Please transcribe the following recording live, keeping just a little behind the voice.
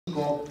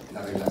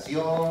la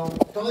relación,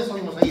 todo eso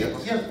vimos ayer, ¿no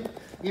es cierto?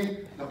 Bien,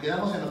 nos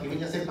quedamos en lo que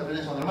viene a ser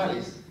patrones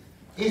anormales.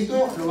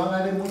 Esto lo van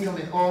a ver mucho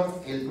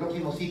mejor el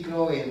próximo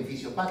ciclo en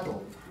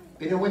fisiopato,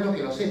 pero es bueno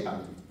que lo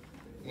sepan.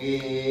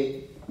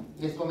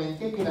 Les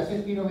comenté que las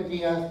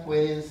espirometrías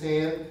pueden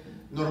ser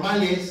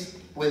normales,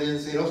 pueden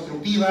ser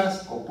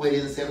obstructivas o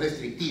pueden ser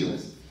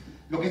restrictivas.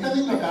 Lo que están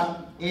viendo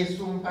acá es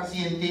un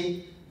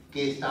paciente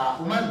que está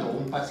fumando,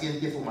 un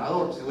paciente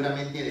fumador,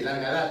 seguramente de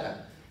larga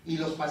data. Y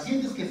los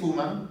pacientes que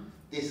fuman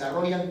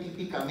desarrollan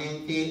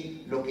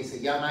típicamente lo que se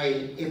llama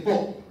el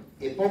EPOC.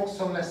 EPOC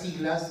son las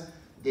siglas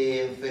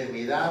de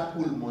enfermedad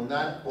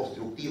pulmonar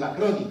obstructiva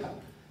crónica.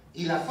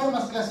 Y las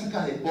formas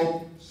clásicas de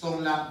EPOC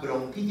son la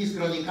bronquitis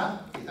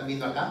crónica, que están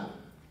viendo acá,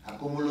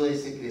 acúmulo de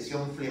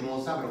secreción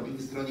flemosa,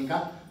 bronquitis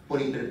crónica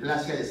por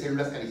hiperplasia de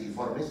células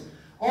caliciformes,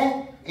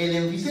 o el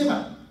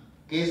enfisema,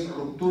 que es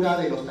ruptura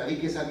de los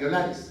tabiques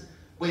alveolares.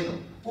 Bueno,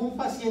 un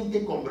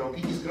paciente con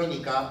bronquitis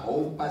crónica o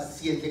un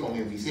paciente con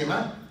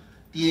enfisema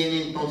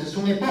tiene entonces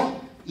un EPOC,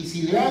 y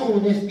si le hago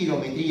una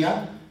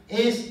espirometría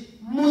es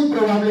muy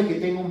probable que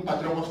tenga un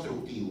patrón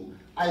obstructivo,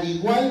 al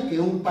igual que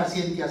un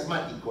paciente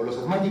asmático. Los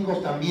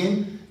asmáticos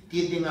también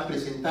tienden a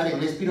presentar en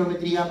la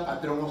espirometría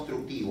patrón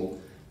obstructivo.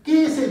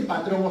 ¿Qué es el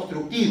patrón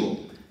obstructivo?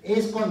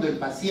 Es cuando el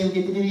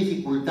paciente tiene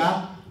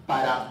dificultad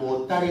para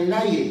botar el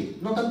aire,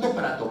 no tanto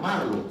para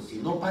tomarlo,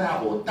 sino para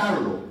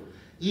botarlo.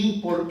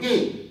 ¿Y por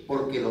qué?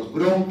 Porque los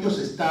bronquios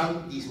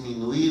están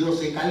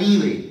disminuidos de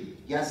calibre,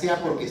 ya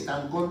sea porque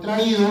están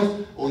contraídos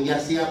o ya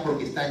sea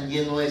porque están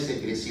llenos de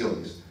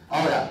secreciones.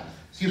 Ahora,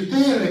 si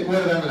ustedes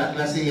recuerdan la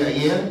clase de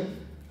ayer,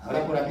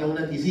 ¿habrá por acá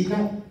una tisita?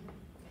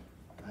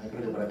 Ahí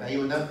creo que por acá hay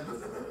una.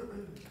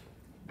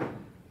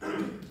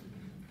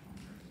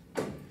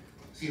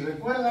 Si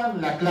recuerdan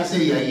la clase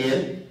de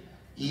ayer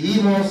y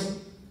vimos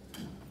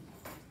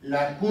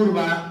la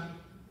curva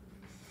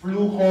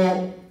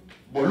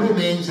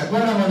flujo-volumen, ¿se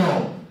acuerdan o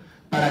no?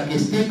 Para que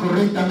esté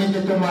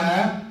correctamente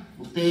tomada,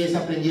 ustedes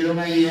aprendieron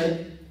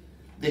ayer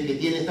de que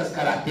tiene estas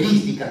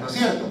características, ¿no es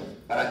cierto?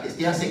 Para que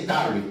esté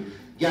aceptable.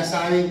 Ya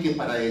saben que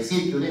para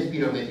decir que una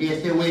espirometría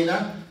esté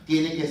buena,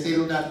 tiene que ser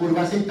una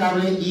curva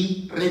aceptable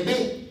y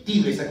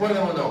repetible, ¿se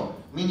acuerdan o no?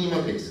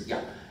 Mínimo 3,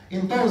 ya.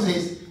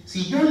 Entonces,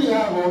 si yo le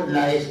hago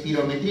la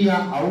espirometría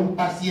a un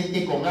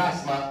paciente con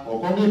asma o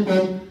con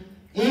EPOC,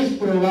 es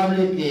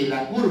probable que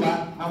la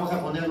curva, vamos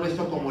a ponerlo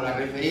esto como la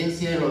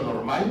referencia de lo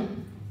normal,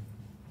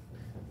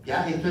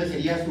 ya, esto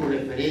sería su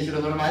referencia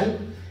de lo normal,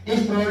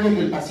 es probable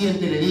que el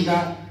paciente le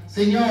diga,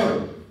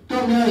 señor,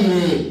 tome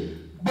aire,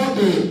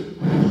 bote,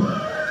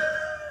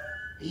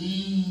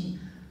 y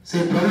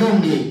se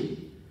prolongue.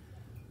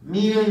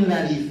 Miren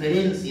la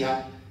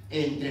diferencia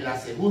entre la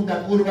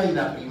segunda curva y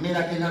la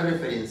primera, que es la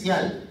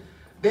referencial.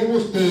 Ven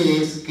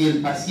ustedes que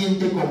el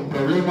paciente con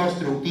problema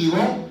obstructivo,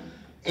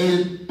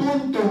 el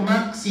punto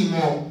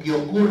máximo que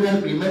ocurre al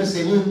primer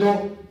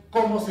segundo,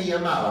 ¿cómo se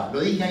llamaba?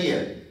 Lo dije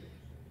ayer.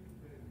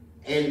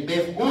 El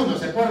BEF1,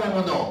 ¿se acuerdan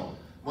o no?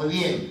 Muy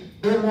bien.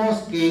 Vemos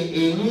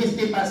que en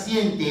este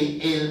paciente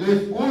el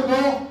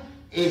BEF1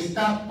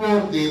 está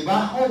por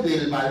debajo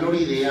del valor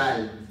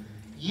ideal.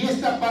 Y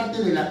esta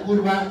parte de la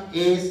curva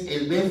es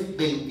el BEF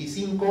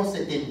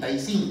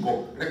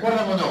 25-75.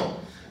 ¿Recuerdan o no?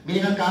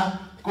 Miren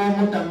acá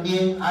cómo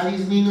también ha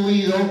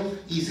disminuido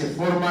y se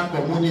forma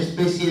como una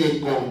especie de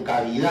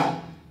concavidad.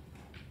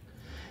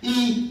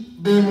 Y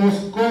vemos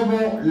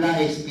cómo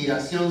la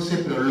expiración se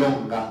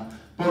prolonga.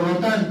 Por lo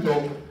tanto,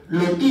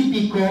 lo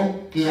típico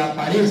que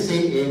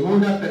aparece en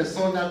una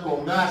persona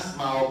con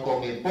asma o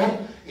con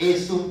EPOC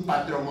es un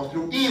patrón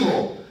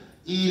obstructivo.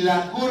 Y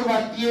la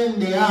curva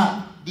tiende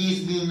a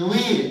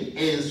disminuir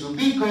en su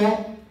pico,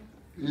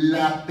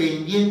 la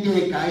pendiente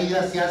de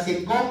caída se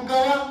hace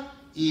cóncava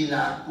y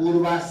la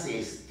curva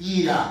se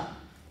estira.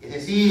 Es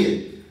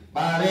decir,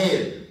 va a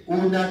haber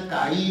una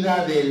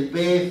caída del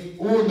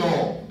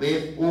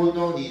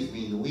BEF1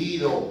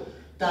 disminuido.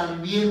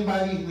 También va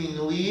a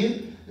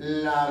disminuir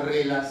la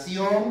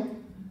relación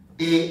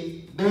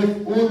de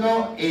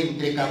BEF1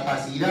 entre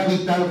capacidad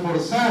vital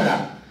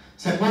forzada.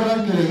 ¿Se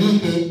acuerdan que les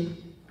dije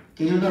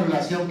que hay una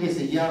relación que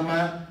se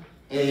llama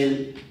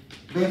el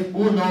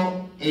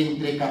BEF1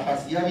 entre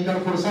capacidad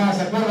vital forzada?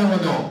 ¿Se acuerdan o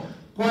no?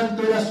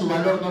 ¿Cuánto era su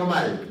valor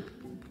normal?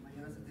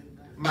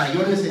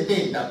 Mayor de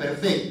 70,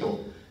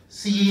 perfecto.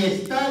 Si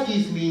está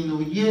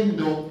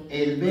disminuyendo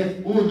el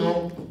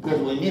BEF1,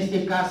 como en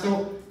este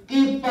caso,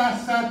 ¿qué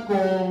pasa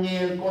con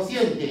el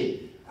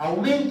cociente?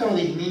 ¿Aumenta o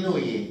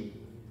disminuye?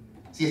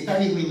 Si está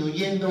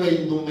disminuyendo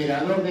el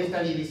numerador de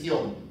esta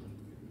división,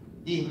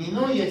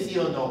 ¿disminuye sí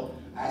o no?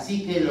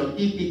 Así que lo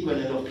típico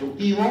en el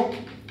obstructivo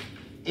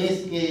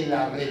es que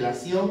la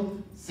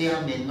relación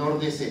sea menor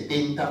de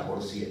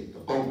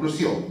 70%.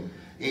 Conclusión,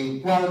 en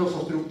cuadros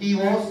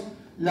obstructivos,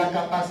 la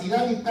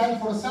capacidad vital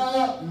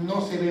forzada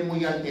no se ve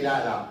muy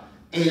alterada.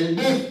 El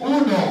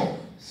BEF1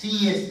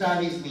 sí está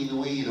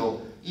disminuido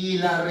y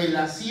la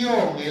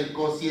relación, el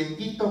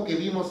cocientito que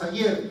vimos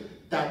ayer,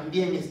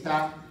 también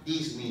está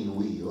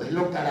disminuido. Es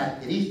lo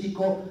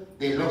característico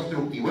del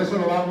obstructivo. Eso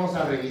lo vamos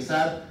a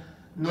revisar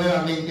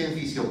nuevamente en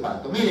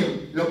fisiopato.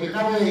 Miren, lo que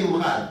acabo de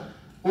dibujar,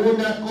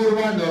 una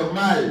curva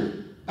normal.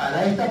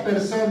 Para esta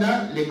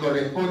persona le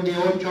corresponde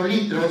 8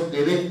 litros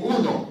de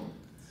BEF1.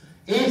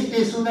 Esta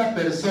es una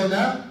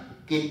persona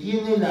que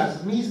tiene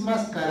las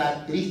mismas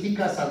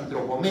características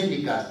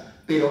antropométricas,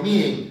 pero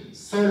miren,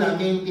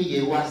 solamente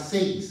llegó a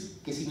 6,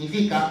 que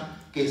significa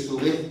que su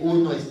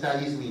BEF1 está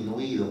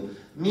disminuido.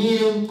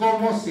 Miren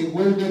cómo se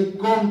vuelve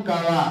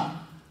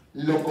cóncava,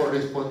 lo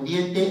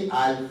correspondiente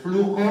al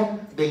flujo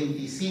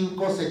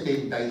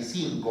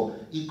 25-75,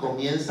 y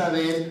comienza a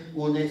haber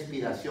una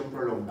expiración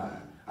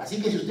prolongada.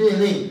 Así que si ustedes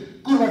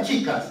ven curvas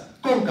chicas,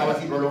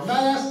 cóncavas y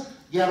prolongadas,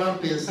 ya van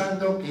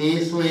pensando que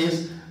eso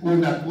es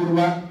una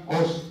curva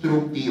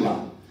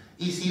obstructiva.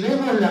 Y si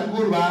vemos la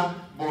curva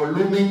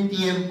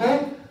volumen-tiempo,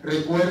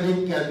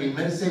 recuerden que al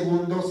primer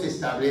segundo se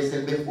establece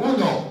el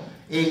BEF1.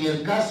 En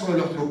el caso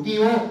del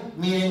obstructivo,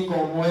 miren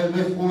cómo el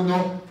BEF1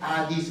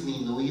 ha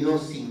disminuido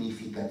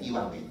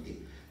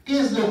significativamente. ¿Qué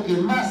es lo que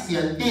más se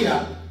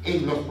altera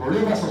en los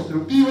problemas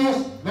obstructivos?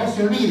 No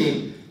se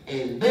olviden,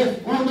 el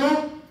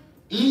BEF1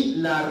 y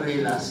la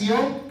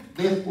relación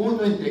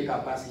BEF1 entre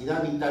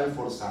capacidad vital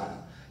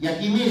forzada. Y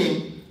aquí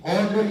miren,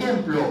 otro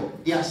ejemplo,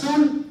 de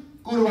azul,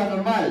 curva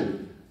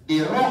normal,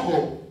 de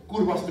rojo,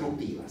 curva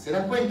obstructiva. ¿Se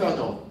dan cuenta o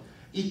no?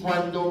 Y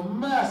cuando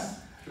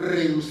más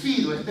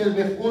reducido esté el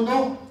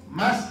BEF1,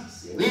 más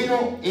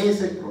severo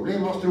es el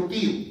problema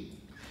obstructivo.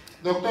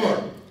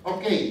 Doctor,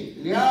 ok,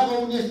 le hago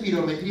una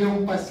espirometría a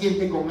un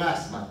paciente con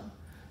asma,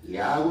 le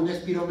hago una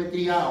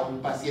espirometría a un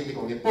paciente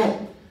con EPOC.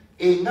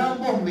 En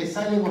ambos me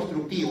salen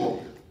obstructivos.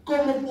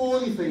 ¿Cómo puedo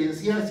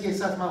diferenciar si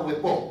es asma o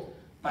EPOC?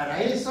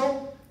 Para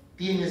eso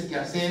tienes que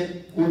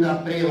hacer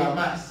una prueba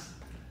más.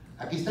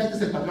 Aquí está, este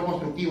es el patrón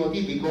obstructivo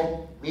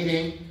típico.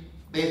 Miren,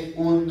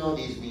 BEF1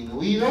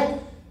 disminuido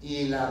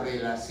y la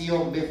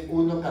relación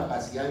BEF1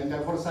 capacidad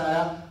vital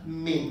forzada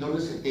menor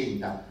de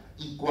 70.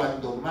 Y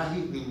cuando más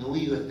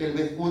disminuido esté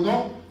el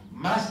BEF1,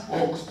 más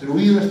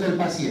obstruido está el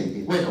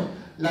paciente. Bueno,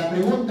 la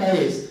pregunta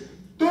es,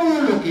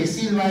 ¿todo lo que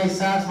silba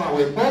es asma o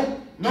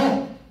EPOC?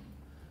 No.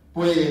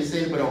 Pueden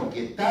ser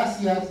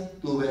bronquiectasias,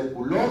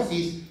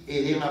 tuberculosis,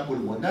 edema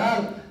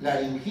pulmonar,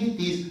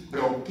 laringitis,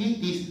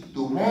 bronquitis,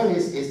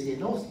 tumores,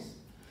 estenosis.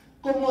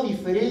 ¿Cómo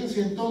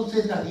diferencio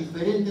entonces las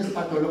diferentes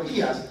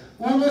patologías?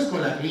 Uno es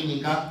con la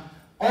clínica,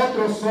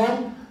 otros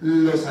son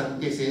los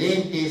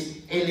antecedentes.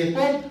 El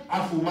EPOC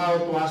ha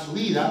fumado toda su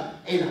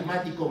vida, el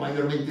asmático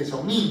mayormente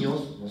son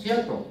niños, ¿no es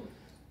cierto?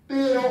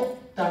 Pero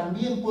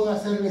también puedo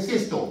hacerles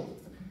esto,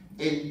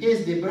 el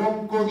test de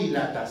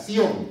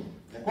broncodilatación,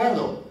 ¿de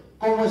acuerdo?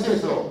 ¿Cómo es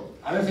eso?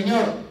 A ver,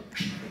 señor,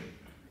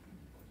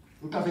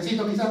 un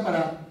cafecito quizás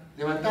para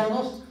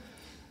levantarnos.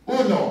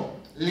 Uno,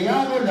 le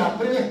hago la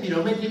prueba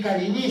espirométrica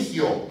al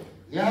inicio,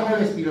 le hago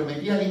la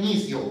espirometría al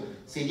inicio,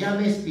 se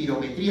llama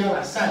espirometría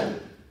basal,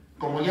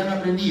 como ya han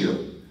aprendido.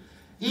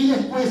 Y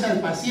después al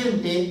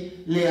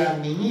paciente le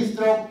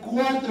administro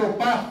 4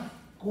 PAF,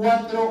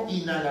 4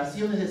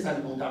 inhalaciones de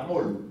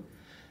salbutamol,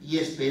 y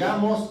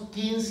esperamos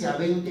 15 a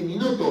 20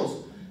 minutos,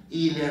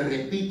 y le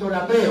repito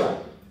la prueba.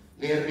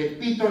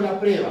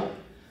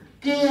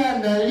 ¿Qué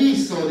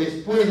analizo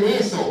después de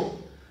eso?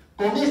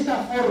 Con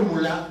esta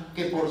fórmula,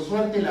 que por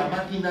suerte la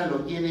máquina lo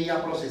tiene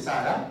ya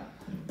procesada,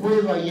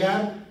 puedo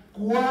hallar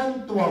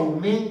cuánto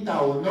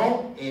aumenta o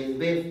no el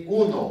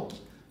BEF1.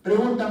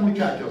 Pregunta,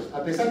 muchachos,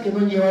 a pesar que no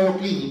han llevado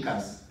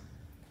clínicas,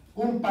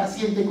 un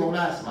paciente con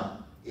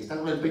asma, está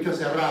con el pecho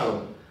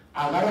cerrado,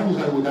 agarra su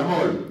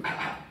salbutamol,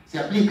 se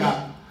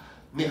aplica,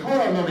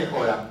 ¿mejora o no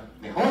mejora?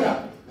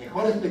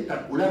 Mejora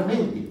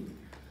espectacularmente.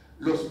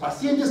 Los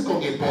pacientes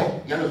con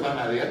EPOC, ya los van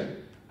a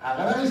ver,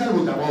 agarran el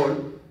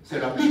salbutamol, se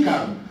lo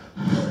aplican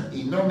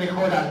y no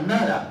mejoran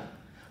nada.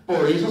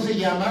 Por eso se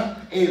llama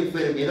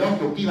enfermedad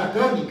obstructiva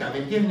crónica,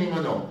 ¿me entienden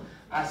o no?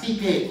 Así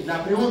que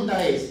la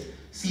pregunta es,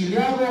 si le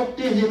hago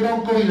test de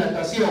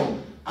broncodilatación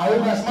a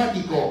un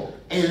asmático,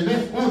 ¿el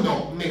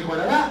BEF1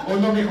 mejorará o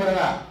no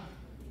mejorará?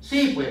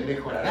 Sí, pues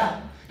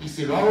mejorará. Y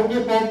si lo hago a un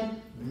EPOC,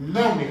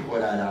 no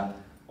mejorará.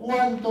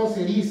 ¿Cuánto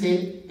se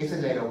dice, esa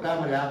es la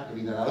aerocámara, el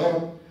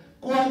inhalador,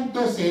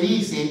 cuánto se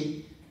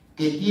dice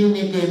que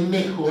tiene que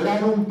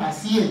mejorar un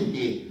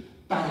paciente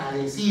para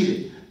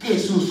decir que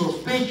su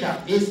sospecha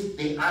es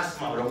de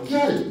asma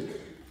bronquial?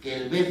 Que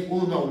el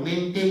BEF1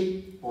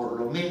 aumente por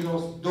lo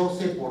menos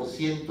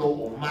 12%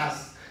 o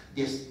más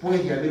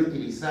después de haber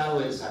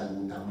utilizado el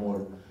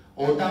salbutamol.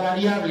 Otra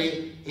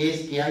variable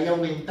es que haya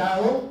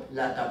aumentado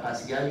la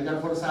capacidad vital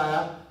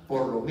forzada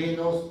por lo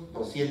menos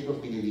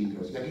 200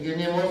 mililitros. Y aquí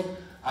tenemos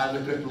a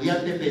nuestro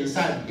estudiante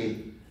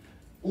pensante.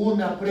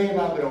 Una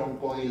prueba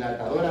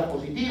broncodilatadora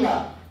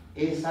positiva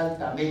es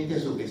altamente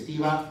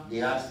sugestiva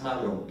de asma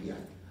bronquial.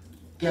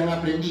 ¿Qué han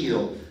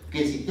aprendido?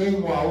 Que si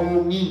tengo a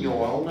un niño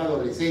o a un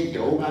adolescente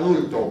o un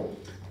adulto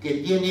que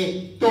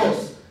tiene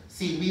tos,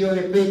 silbido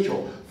de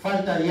pecho,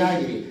 falta de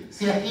aire,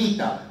 se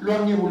agita, lo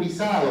han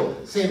nebulizado,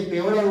 se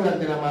empeora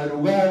durante la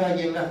madrugada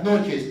y en las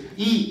noches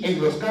y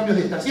en los cambios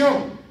de estación,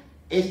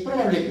 es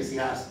probable que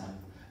sea asma.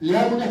 le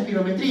hago una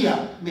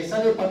espirometría, me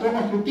sale el patrón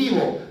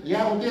obstructivo, le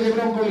hago test de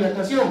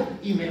broncodilatación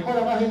y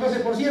mejora más del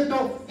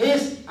 12%,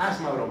 es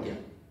asma bronquial.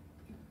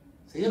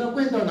 ¿Se dieron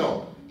cuenta o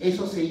no?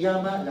 Eso se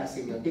llama la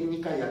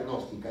semiotécnica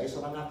diagnóstica,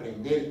 eso van a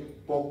aprender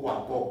poco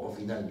a poco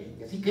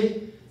finalmente. Así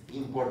que,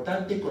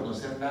 importante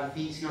conocer la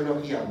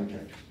fisiología,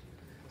 muchachos.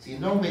 Si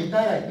no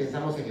aumentara,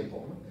 pensamos en el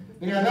POC, ¿no?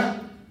 Miren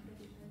acá,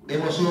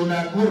 vemos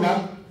una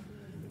curva.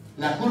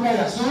 La curva de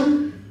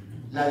azul,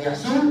 la de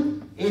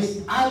azul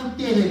es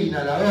antes del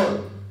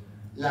inhalador.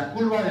 La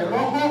curva de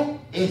rojo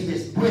es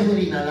después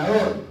del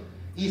inhalador.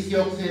 Y si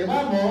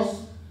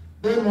observamos,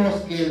 vemos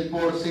que el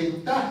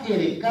porcentaje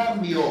de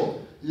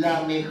cambio,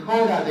 la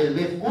mejora del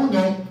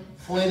BEF1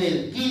 fue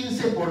del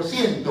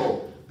 15%.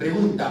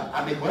 Pregunta,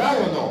 ¿ha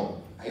mejorado o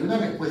no? Hay una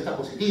respuesta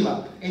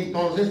positiva.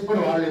 Entonces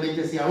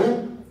probablemente sea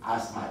un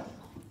asmático.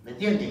 ¿Me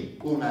entienden?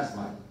 Un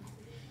asmático.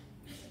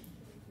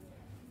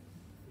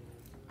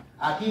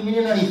 Aquí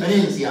miren la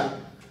diferencia.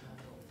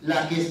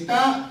 La que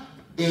está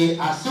de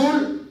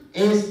azul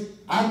es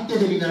antes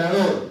del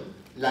inhalador.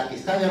 La que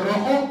está de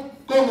rojo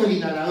con el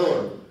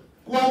inhalador.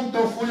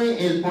 ¿Cuánto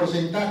fue el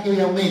porcentaje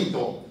de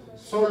aumento?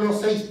 Solo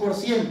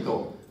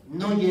 6%.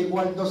 No llegó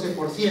al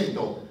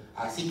 12%.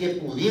 Así que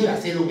pudiera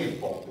ser un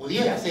EPOC.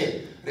 Pudiera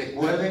ser.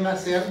 Recuerden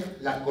hacer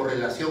la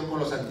correlación con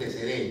los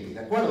antecedentes. ¿De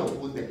acuerdo?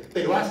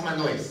 Pero asma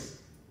no es.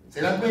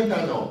 ¿Se dan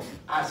cuenta o no?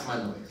 Asma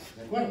no es.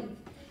 ¿De acuerdo?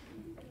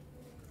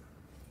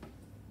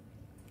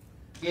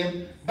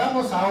 Bien,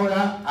 vamos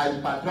ahora al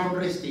patrón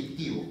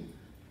restrictivo.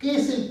 ¿Qué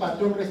es el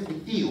patrón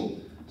restrictivo?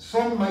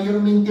 Son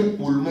mayormente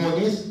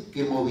pulmones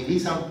que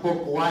movilizan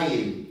poco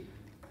aire.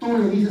 Tú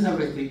le dices al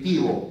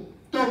restrictivo,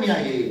 tome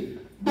aire,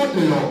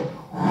 bótelo.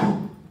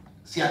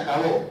 Se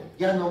acabó,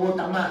 ya no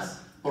bota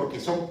más, porque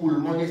son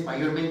pulmones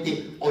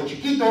mayormente o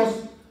chiquitos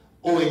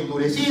o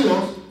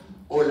endurecidos,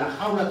 o la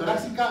jaula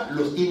torácica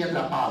los tiene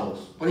atrapados.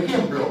 Por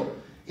ejemplo,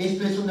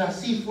 esto es una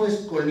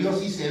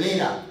sifoescoliosis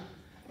severa.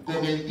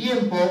 Con el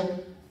tiempo,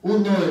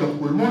 uno de los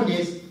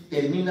pulmones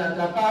termina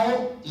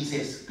atrapado y se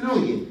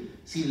excluye.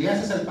 Si le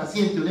haces al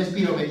paciente una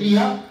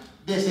espirometría,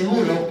 de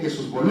seguro que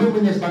sus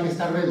volúmenes van a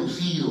estar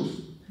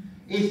reducidos.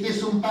 Este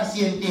es un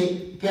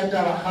paciente que ha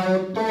trabajado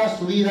toda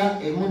su vida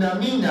en una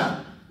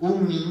mina,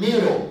 un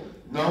minero,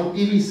 no ha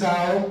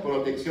utilizado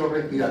protección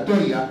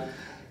respiratoria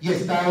y ha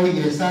estado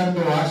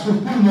ingresando a sus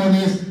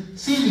pulmones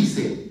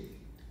sílice.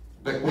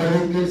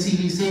 Recuerden que el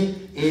sílice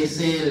es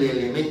el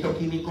elemento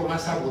químico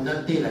más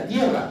abundante de la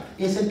Tierra.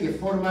 Es el que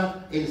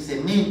forma el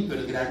cemento,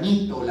 el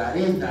granito, la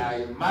arena,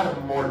 el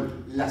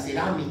mármol, la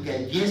cerámica,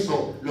 el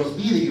yeso, los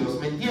vidrios,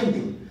 ¿me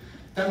entienden?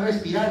 Están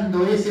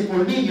respirando ese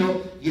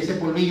polvillo y ese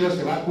polvillo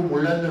se va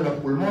acumulando en los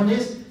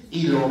pulmones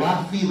y lo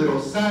va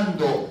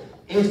fibrosando.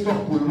 Estos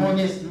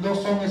pulmones no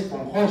son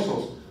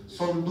esponjosos,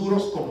 son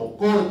duros como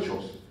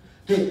corchos.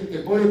 Entonces,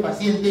 el pobre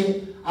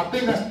paciente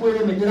apenas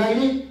puede meter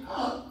aire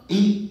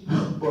y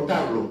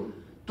botarlo.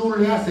 Tú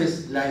le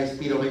haces la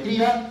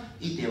espirometría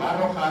y te va a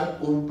arrojar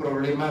un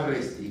problema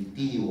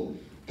restrictivo.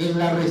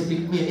 Esta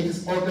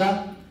es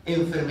otra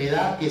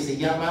enfermedad que se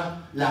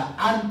llama la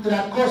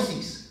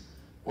antracosis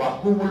o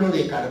acúmulo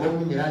de carbón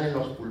mineral en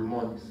los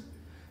pulmones.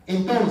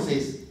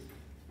 Entonces,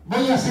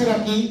 voy a hacer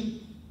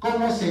aquí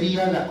cómo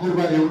sería la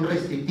curva de un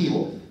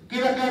restrictivo.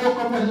 Queda claro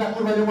cómo es la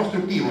curva de un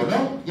obstructivo,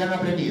 ¿no? Ya han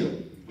aprendido.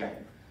 Ya.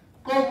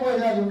 ¿Cómo es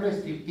la de un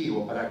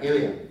restrictivo? Para que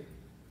vean.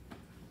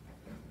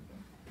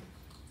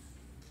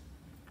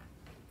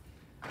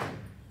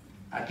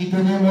 Aquí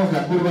tenemos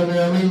la curva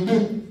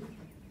nuevamente,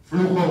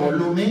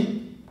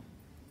 flujo-volumen,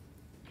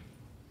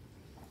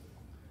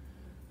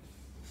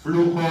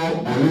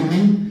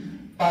 flujo-volumen.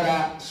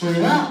 Para su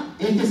edad,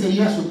 este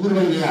sería su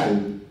curva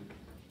ideal,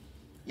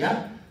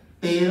 ¿ya?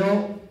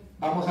 Pero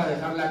vamos a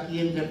dejarla aquí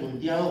entre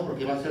punteados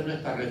porque va a ser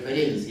nuestra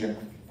referencia.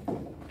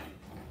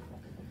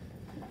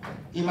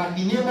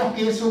 Imaginemos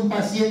que es un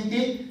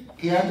paciente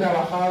que ha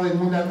trabajado en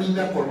una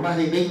mina por más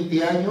de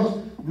 20 años,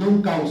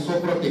 nunca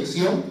usó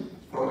protección,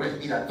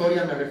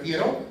 respiratoria me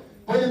refiero.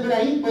 ¿Pueden ver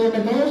ahí? ¿Pueden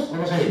ver todos? ¿O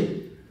no se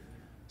ve?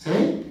 ¿Se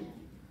ve?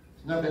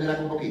 Si no,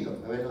 aprenderán un poquito.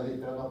 A ver,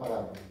 no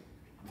paramos.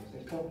 ¿No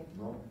es esto?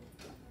 No.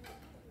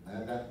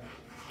 Nada,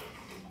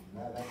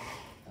 nada,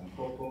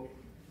 tampoco.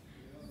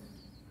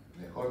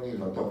 Mejor ni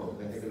lo toco,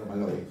 gente que lo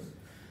malore.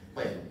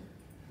 Bueno,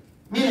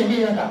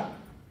 miren acá.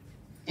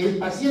 El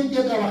paciente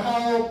ha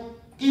trabajado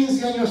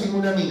 15 años en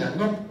una mina,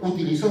 no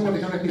utilizó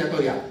protección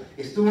respiratoria,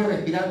 estuvo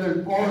respirando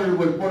el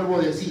polvo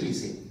del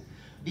sílice.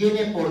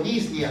 Viene por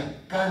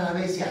disnea, cada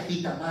vez se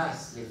agita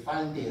más, le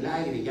falta el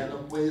aire, ya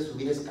no puede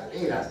subir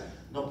escaleras,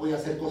 no puede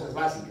hacer cosas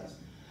básicas.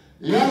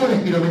 Le hago la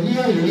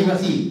espirometría y le digo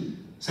así: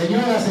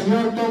 señora,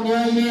 señor, tome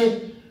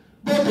aire,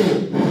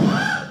 bote.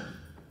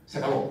 Se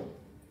acabó.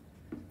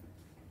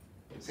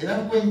 ¿Se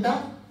dan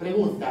cuenta?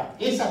 Pregunta,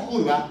 ¿esa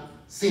curva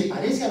se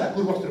parece a la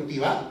curva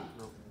obstructiva?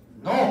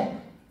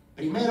 No.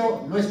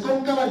 Primero, no es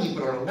cóncava ni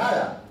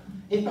prolongada.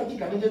 Es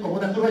prácticamente como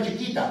una curva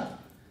chiquita.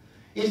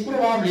 Es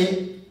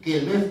probable que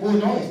el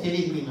BEF1 esté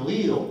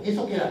disminuido,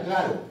 eso queda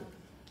claro.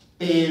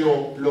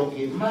 Pero lo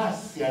que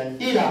más se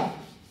altera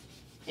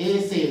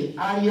es el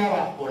área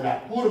bajo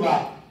la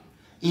curva.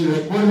 Y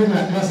recuerden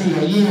la clase de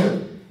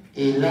ayer,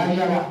 el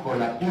área bajo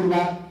la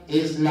curva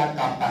es la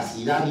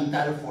capacidad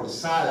vital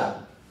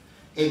forzada.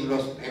 En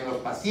los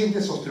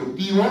pacientes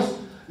obstructivos,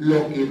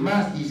 lo que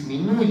más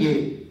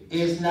disminuye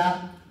es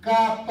la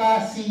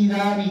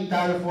capacidad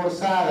vital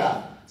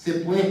forzada. Se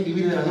puede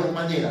escribir de las dos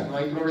maneras, no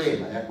hay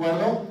problema, ¿de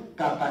acuerdo?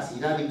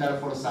 Capacidad vital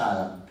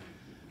forzada.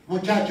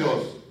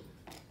 Muchachos,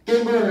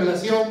 tengo la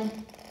relación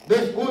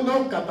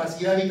B1,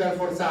 capacidad vital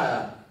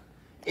forzada.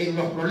 En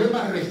los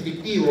problemas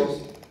restrictivos,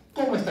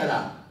 ¿cómo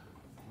estará?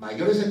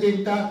 Mayor de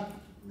 70,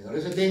 menor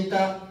de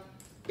 70.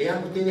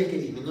 Vean ustedes que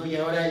disminuye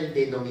ahora el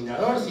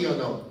denominador, ¿sí o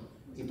no?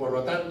 Y por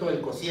lo tanto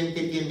el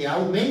cociente tiende a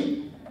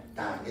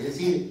aumentar. Es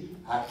decir,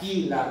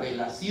 aquí la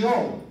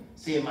relación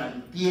se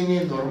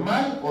mantiene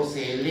normal o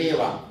se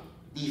eleva,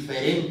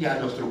 diferente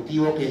al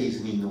obstructivo que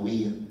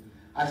disminuía.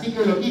 Así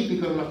que lo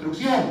típico en la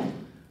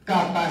obstrucción,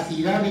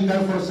 capacidad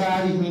vital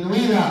forzada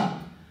disminuida.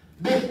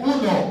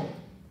 B1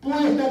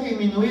 puede estar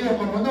disminuido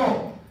como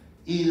no.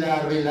 Y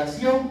la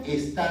relación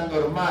está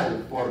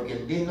normal porque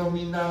el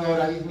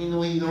denominador ha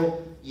disminuido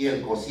y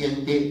el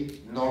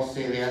cociente no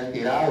se ve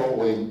alterado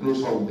o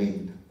incluso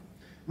aumenta.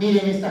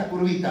 Miren estas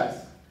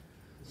curvitas.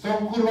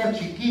 Son curvas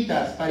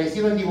chiquitas,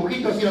 parecido al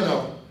dibujito, ¿sí o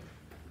no?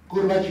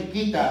 Curvas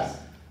chiquitas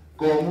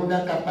con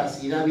una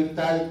capacidad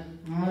vital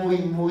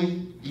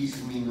muy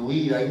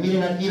disminuida. Y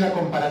miren aquí la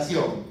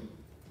comparación.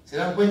 ¿Se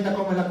dan cuenta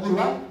cómo es la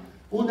curva?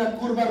 Una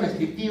curva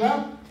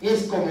restrictiva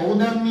es como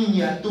una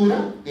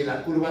miniatura de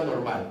la curva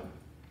normal.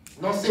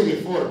 No se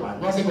deforma,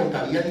 no hace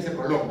concavidad ni se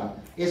prolonga.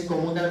 Es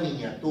como una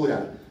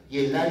miniatura. Y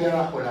el área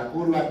bajo la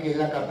curva, que es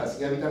la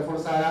capacidad vital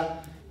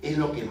forzada, es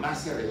lo que más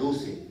se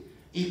reduce.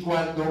 Y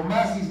cuando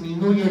más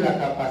disminuye la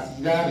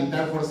capacidad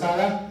vital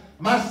forzada,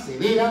 más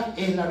severa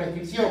es la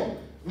restricción.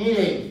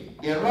 Miren,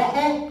 de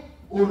rojo,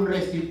 un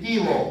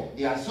restrictivo,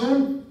 de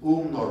azul,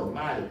 un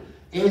normal.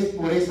 Es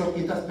por eso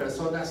que estas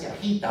personas se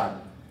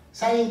agitan.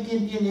 ¿Saben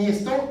quién tiene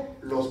esto?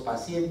 Los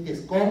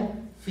pacientes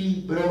con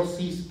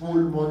fibrosis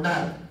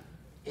pulmonar.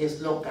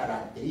 Es lo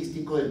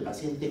característico del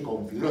paciente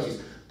con fibrosis.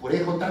 Por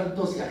eso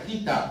tanto se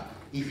agita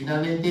y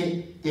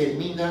finalmente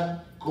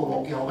termina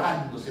como que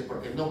ahogándose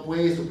porque no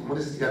puede sus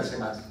pulmones estirarse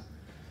más.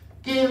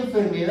 ¿Qué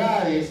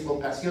enfermedades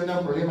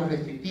ocasionan problemas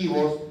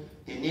restrictivos?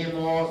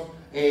 Tenemos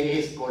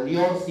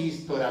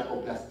escoliosis,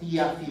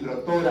 toracoplastía,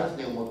 fibrotórax,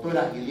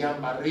 neumotórax,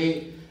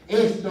 Guillain-Barré.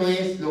 Esto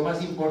es lo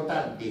más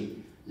importante,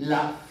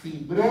 la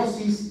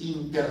fibrosis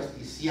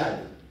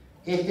intersticial.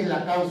 Esta es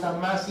la causa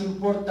más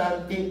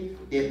importante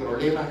de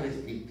problemas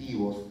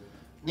restrictivos.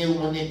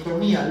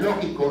 Neumonectomía,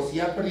 lógico, si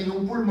ha perdido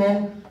un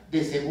pulmón,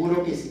 de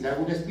seguro que si le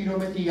hago una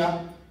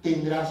espirometría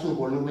tendrá sus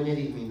volúmenes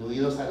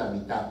disminuidos a la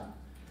mitad.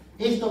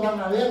 Esto van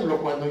a verlo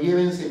cuando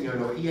lleven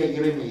semiología y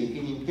lleven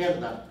medicina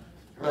interna.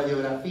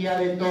 Radiografía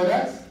de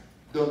tórax,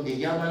 donde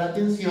llama la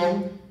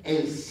atención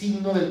el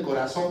signo del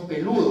corazón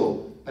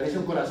peludo. Parece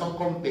un corazón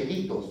con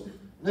pelitos.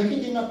 No es que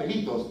tenga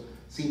pelitos,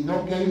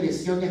 sino que hay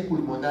lesiones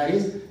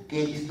pulmonares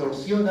que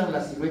distorsionan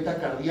la silueta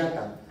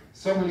cardíaca.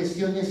 Son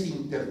lesiones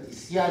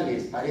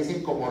intersticiales,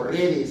 parecen como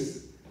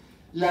redes.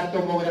 La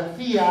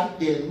tomografía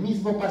del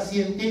mismo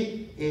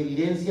paciente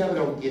evidencia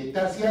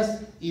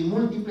bronquiectasias y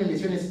múltiples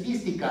lesiones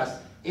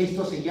quísticas.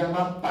 Esto se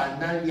llama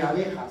panal de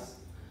abejas.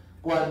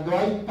 Cuando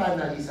hay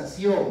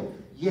panalización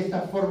y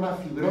esta forma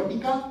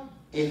fibrótica,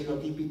 es lo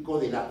típico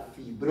de la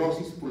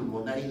fibrosis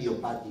pulmonar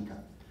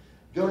idiopática.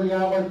 Yo le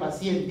hago al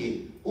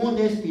paciente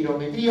una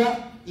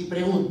espirometría y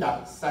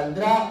pregunta,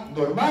 ¿saldrá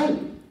normal,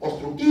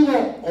 obstructivo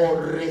o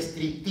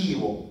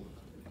restrictivo?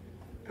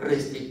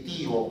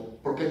 Restrictivo,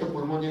 porque estos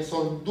pulmones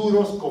son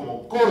duros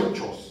como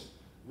corchos,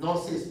 no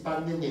se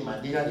expanden de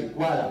manera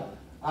adecuada,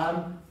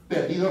 han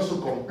perdido su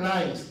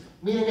compliance.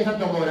 Miren esta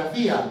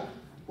tomografía,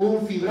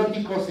 un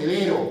fibrótico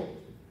severo,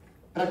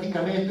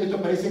 prácticamente esto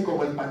parece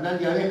como el panal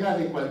de abejas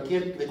de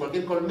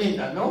cualquier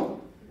colmena, ¿no?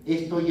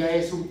 Esto ya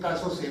es un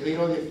caso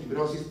severo de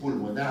fibrosis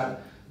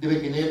pulmonar, debe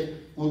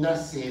tener una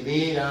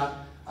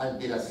severa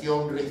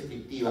alteración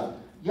restrictiva.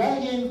 ¿Ya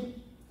alguien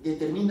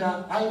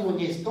determina algo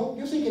en esto?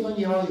 Yo sé que no han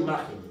llevado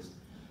imágenes,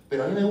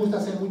 pero a mí me gusta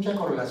hacer mucha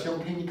correlación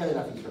clínica de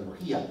la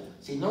fisiología,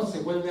 si no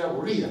se vuelve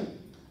aburrida.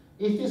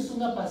 Esta es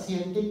una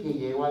paciente que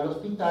llegó al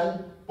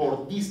hospital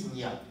por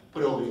disnea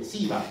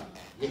progresiva,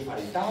 le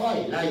faltaba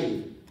el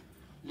aire.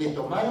 Le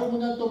tomaron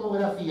una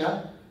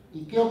tomografía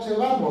y ¿qué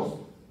observamos?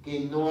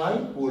 Que no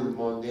hay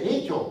pulmón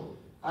derecho.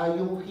 Hay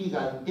un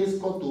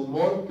gigantesco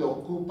tumor que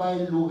ocupa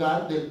el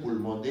lugar del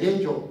pulmón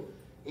derecho.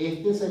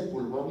 Este es el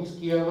pulmón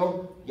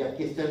izquierdo y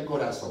aquí está el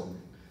corazón.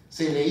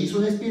 Se le hizo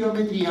una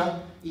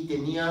espirometría y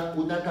tenía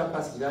una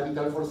capacidad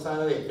vital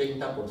forzada de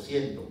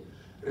 30%.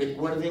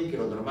 Recuerden que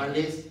lo normal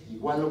es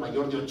igual o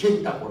mayor de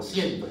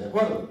 80%, ¿de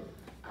acuerdo?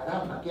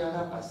 Caramba, ¿qué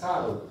habrá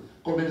pasado?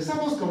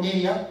 Conversamos con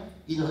ella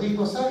y nos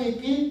dijo, ¿sabe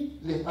qué?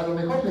 A lo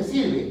mejor le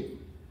sirve.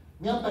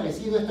 Me ha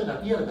aparecido esto en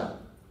la pierna.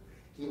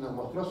 Y nos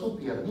mostró su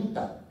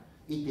piernita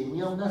y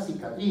tenía una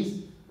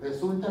cicatriz.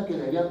 Resulta que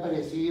le había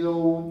aparecido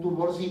un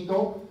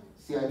tumorcito,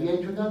 se había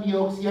hecho una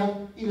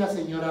biopsia y la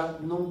señora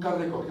nunca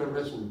recogió el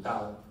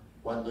resultado.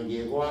 Cuando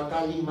llegó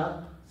acá a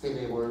Lima, se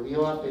le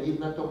volvió a pedir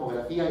una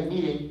tomografía y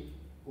miren,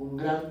 un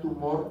gran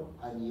tumor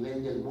a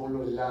nivel del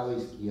muslo del lado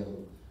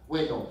izquierdo.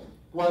 Bueno,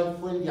 ¿cuál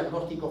fue el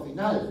diagnóstico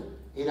final?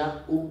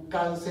 Era un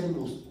cáncer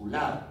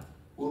muscular,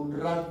 un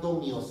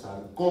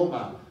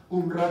rhabdomiosarcoma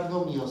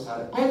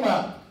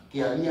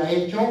que había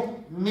hecho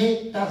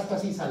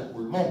metástasis al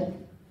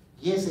pulmón.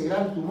 Y ese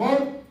gran tumor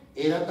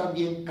era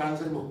también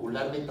cáncer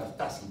muscular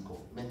metastásico.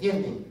 ¿Me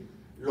entienden?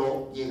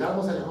 Lo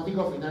llegamos al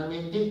diagnóstico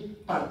finalmente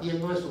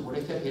partiendo de su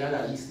molestia que era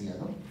la disnea,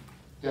 ¿no?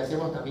 Que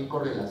hacemos también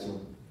correlación.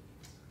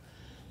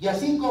 Y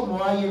así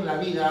como hay en la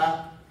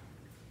vida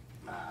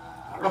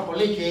arroz con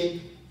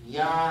leche y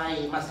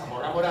hay masa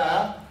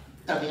morada,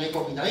 también hay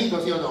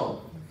combinaditos, ¿sí o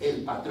no?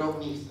 El patrón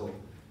mixto.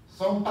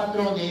 Son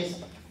patrones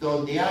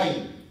donde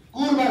hay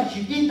curvas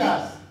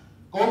chiquitas,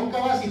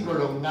 cóncavas y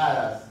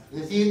prolongadas.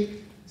 Es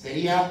decir,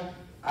 sería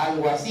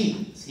algo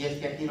así. Si es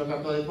que aquí lo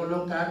trato de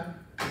colocar,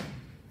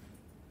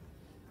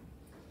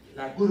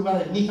 la curva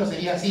del mixto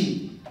sería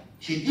así,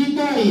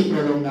 chiquita y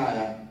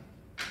prolongada.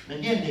 ¿Me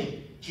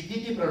entienden?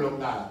 Chiquita y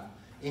prolongada.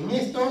 En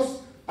estos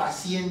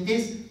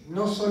pacientes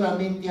no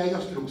solamente hay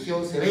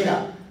obstrucción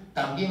severa,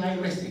 también hay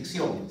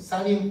restricción.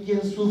 ¿Saben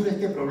quién sufre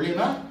este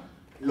problema?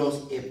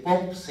 Los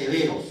EPOC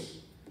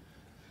severos.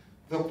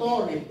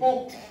 Doctor,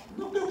 EPOC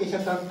no creo que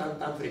sea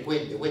tan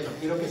frecuente. Bueno,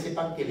 quiero que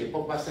sepan que el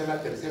EPOC va a ser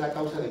la tercera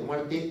causa de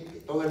muerte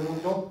de todo el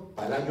mundo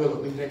para el año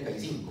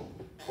 2035.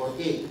 ¿Por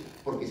qué?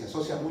 Porque se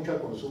asocia mucho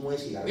al consumo de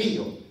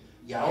cigarrillo.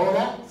 Y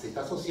ahora se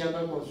está asociando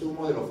al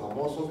consumo de los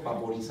famosos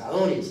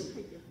vaporizadores.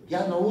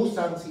 Ya no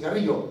usan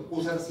cigarrillo,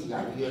 usan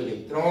cigarrillo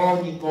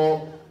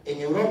electrónico. En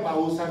Europa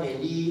usan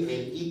el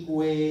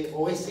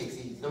IQOS,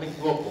 si no me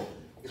equivoco.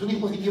 Es un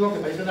dispositivo que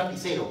parece un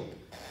lapicero,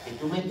 que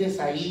tú metes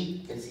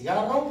ahí el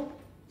cigarro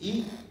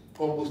y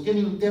combustiona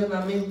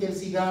internamente el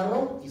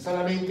cigarro y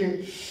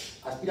solamente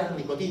aspiras la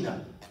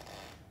nicotina.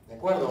 ¿De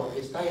acuerdo?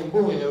 Está en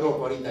boom en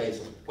Europa ahorita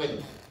eso. Bueno,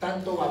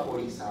 tanto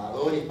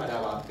vaporizadores para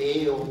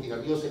vapeo,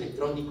 cigarrillos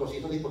electrónicos y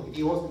estos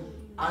dispositivos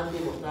han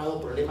demostrado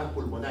problemas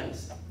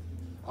pulmonares.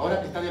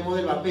 Ahora que está de moda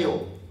el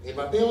vapeo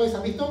es,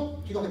 ¿han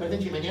visto? Chicos que prenden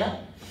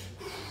chimenea,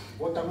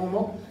 botan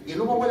humo, y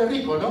el humo huele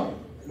rico, ¿no?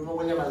 El humo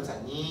huele a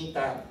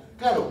manzanita,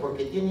 claro,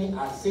 porque tiene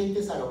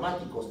aceites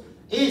aromáticos.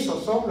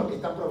 Esos son los que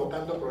están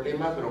provocando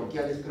problemas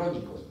bronquiales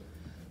crónicos.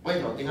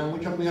 Bueno, tengan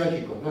mucho cuidado,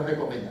 chicos, no es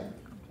recomendable.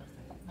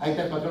 Ahí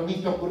está el patrón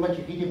mixto, curva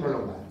chiquita y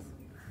prolongada.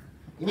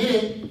 Y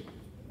miren,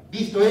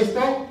 visto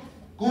esto,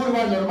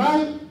 curva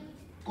normal,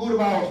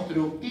 curva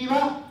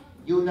obstructiva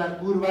y una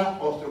curva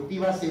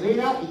obstructiva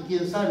severa y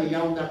quién sabe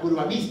ya una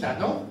curva mixta,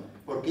 ¿no?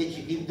 Porque es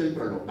chiquito y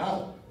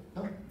prolongado,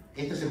 ¿no?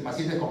 Esto es en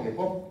pacientes con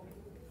EPOC.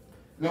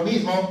 Lo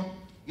mismo,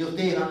 y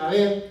ustedes van a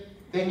ver,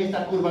 ven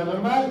esta curva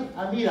normal,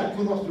 mira,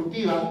 curva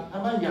obstructiva,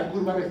 mira,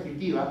 curva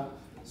restrictiva.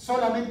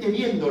 Solamente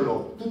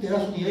viéndolo, tú te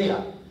das una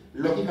idea.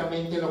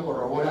 Lógicamente lo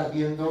corroboras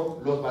viendo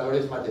los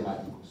valores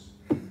matemáticos.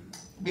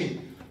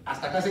 Bien,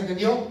 ¿hasta acá se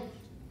entendió?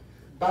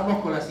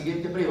 Vamos con la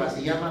siguiente prueba,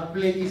 se llama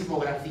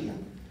pletismografía.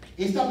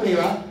 Esta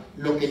prueba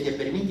lo que te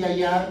permite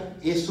hallar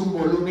es un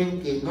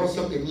volumen que no se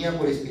obtenía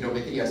por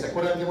espirometría. ¿Se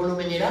acuerdan qué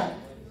volumen era?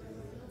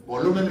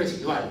 Volumen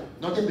residual.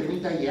 No te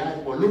permite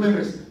hallar volumen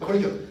residual, mejor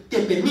dicho, te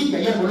permite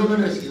hallar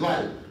volumen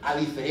residual, a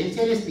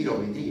diferencia de la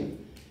espirometría.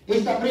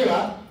 Esta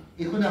prueba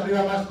es una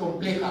prueba más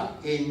compleja,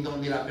 en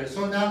donde la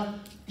persona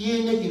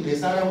tiene que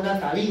ingresar a una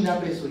cabina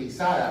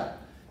presurizada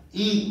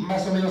y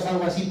más o menos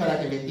algo así para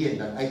que me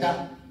entiendan. Ahí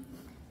está.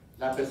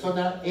 La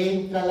persona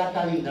entra a la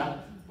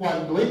cabina.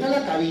 Cuando entra a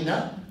la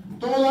cabina,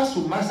 toda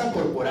su masa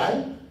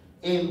corporal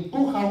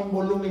empuja un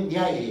volumen de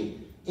aire.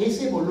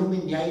 Ese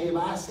volumen de aire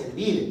va a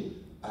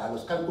servir para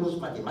los cálculos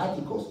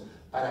matemáticos,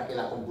 para que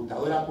la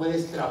computadora pueda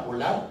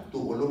extrapolar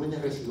tus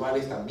volúmenes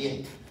residuales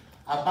también.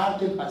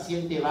 Aparte, el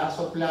paciente va a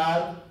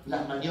soplar,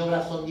 las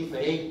maniobras son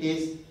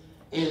diferentes,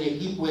 el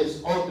equipo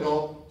es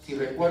otro. Si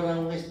recuerdan,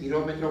 un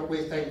espirómetro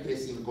cuesta entre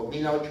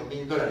 $5.000 a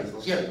 $8.000, ¿no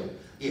es cierto?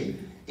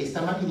 Bien,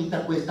 esta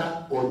maquinita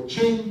cuesta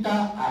 $80.000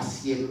 a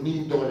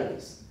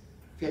 $100.000.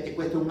 Fíjate,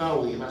 cuesta un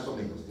Audi más o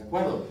menos, ¿de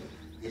acuerdo?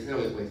 Eso es lo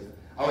que cuesta.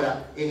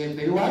 Ahora, en el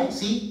Perú hay,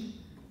 sí,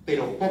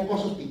 pero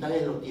pocos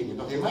hospitales lo tienen.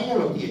 Los de Mayo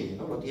lo tienen,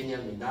 ¿no? Lo tiene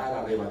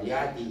Almenara,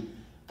 Revaliati,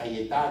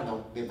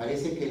 Cayetano. Me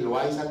parece que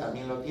Loaiza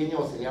también lo tiene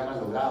o se llama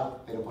Logrado,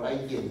 pero por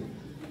ahí tiene.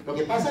 Lo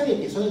que pasa es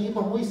que son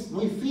equipos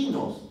muy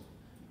finos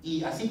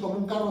y así como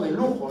un carro de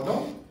lujo,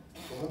 ¿no?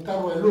 Como un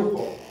carro de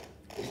lujo.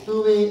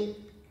 Estuve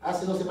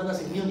hace 2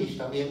 semanas en Múnich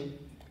también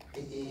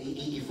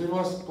y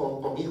fuimos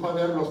con mi hijo a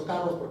ver los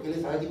carros porque él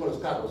es fanático de los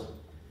carros.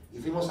 Y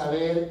fuimos a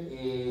ver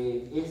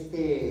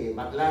este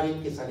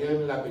McLaren que salió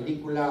en la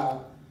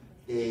película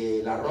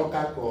de La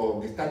Roca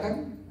con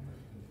Statham,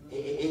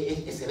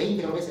 S20,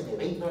 creo que es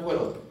M20, no me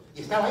acuerdo.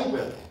 Y estaba ahí,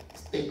 pues,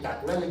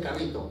 espectacular el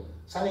carrito.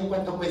 ¿Saben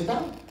cuánto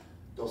cuesta?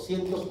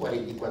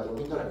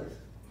 $244.000.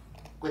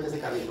 Cuesta ese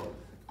carrito.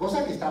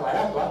 Cosa que está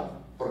barato, ¿ah?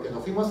 Porque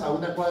nos fuimos a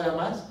una cuadra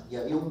más y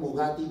había un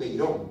Bugatti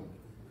Veyron.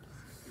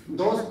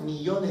 $2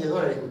 millones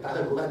costaba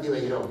el Bugatti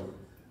Veyron.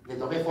 Le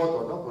tomé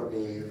fotos, ¿no?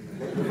 Porque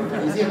lo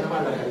acaricié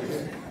nomás, lo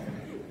acaricié.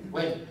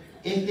 Bueno,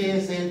 este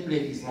es el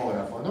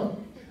pletismógrafo, ¿no?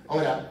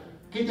 Ahora,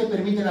 ¿Qué te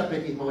permite la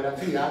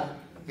pletismografía?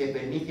 Te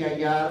permite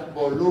hallar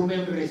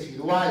volumen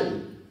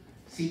residual.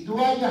 Si tú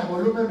hallas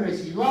volumen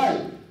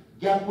residual,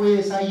 ya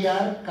puedes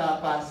hallar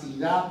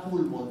capacidad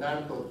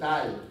pulmonar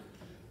total.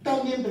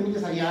 También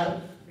permites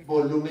hallar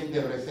volumen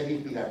de reserva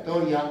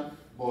inspiratoria,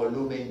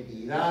 volumen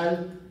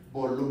viral,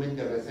 volumen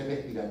de reserva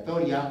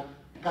expiratoria,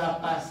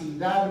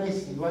 capacidad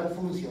residual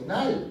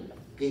funcional,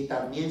 que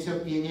también se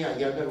obtiene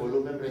hallando el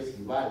volumen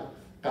residual,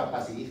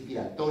 capacidad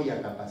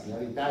inspiratoria, capacidad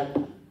vital.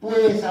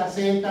 Puedes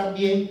hacer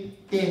también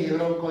test de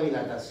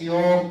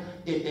broncodilatación,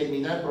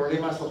 determinar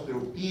problemas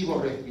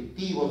obstructivos,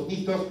 restrictivos,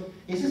 mixtos.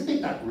 Es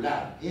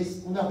espectacular,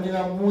 es una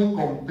prueba muy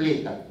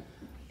completa.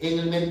 En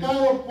el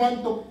mercado,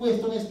 ¿cuánto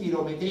cuesta una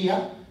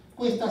espirometría?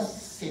 Cuesta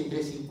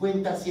entre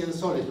 50 a 100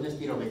 soles una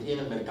espirometría en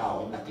el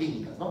mercado, en las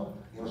clínicas, ¿no?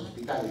 En los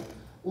hospitales.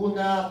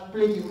 Una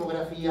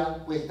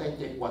pletismografía cuesta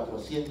entre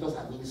 400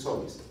 a 1000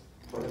 soles,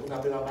 porque es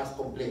una prueba más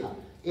compleja.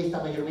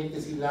 Esta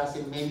mayormente sí la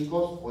hacen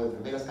médicos o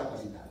enfermeras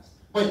capacitadas.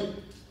 Bueno,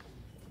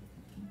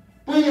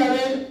 puede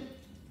haber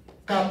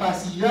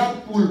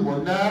capacidad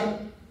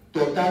pulmonar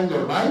total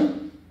normal,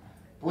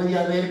 puede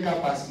haber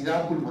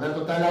capacidad pulmonar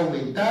total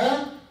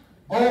aumentada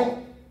o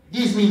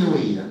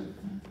disminuida.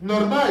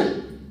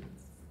 Normal,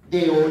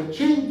 de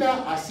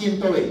 80 a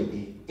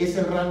 120, es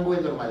el rango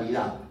de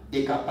normalidad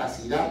de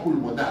capacidad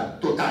pulmonar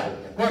total,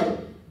 ¿de acuerdo?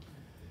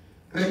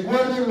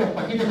 Recuerden los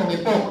pacientes con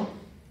EPOC,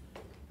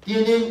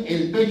 tienen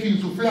el pecho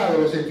insuflado,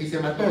 los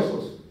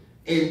enfisematosos,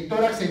 el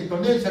tórax en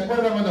tonel, ¿se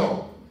acuerdan o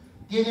no?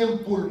 Tienen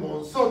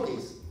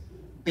pulmonzotes,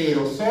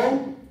 pero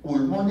son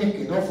pulmones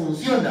que no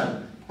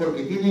funcionan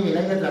porque tienen el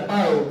aire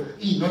atrapado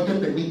y no te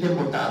permiten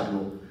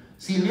botarlo.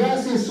 Si le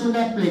haces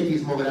una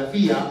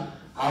pletismografía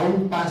a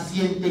un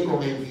paciente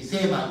con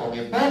enfisema, con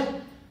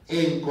EPOC,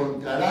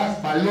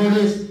 encontrarás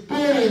valores por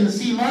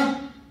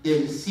encima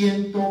del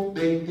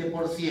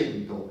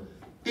 120%.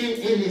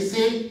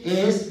 TLC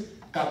es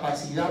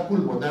capacidad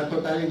pulmonar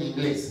total en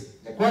inglés,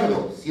 ¿de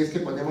acuerdo? Si es que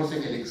ponemos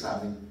en el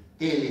examen,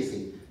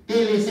 TLC.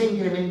 TLC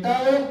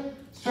incrementado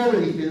sobre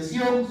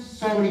distensión,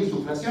 sobre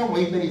insuflación o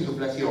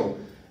hiperinsuflación,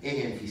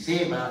 en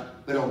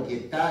enfisema,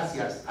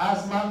 bronquiectasias,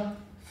 asma,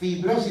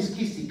 fibrosis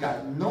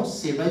quística. No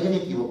se vayan a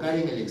equivocar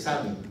en el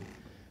examen.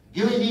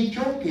 Yo he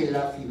dicho que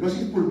la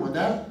fibrosis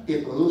pulmonar te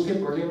produce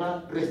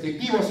problema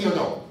restrictivo, ¿sí o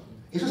no?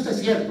 Eso está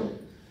cierto.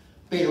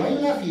 Pero hay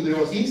una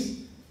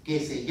fibrosis que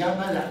se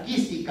llama la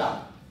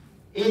quística.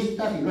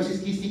 Esta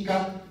fibrosis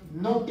quística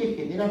no te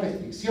genera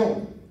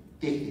restricción,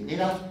 te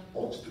genera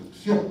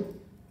obstrucción.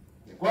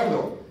 ¿De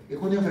acuerdo? Es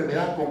una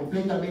enfermedad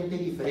completamente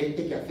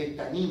diferente que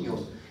afecta a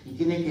niños y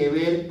tiene que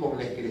ver con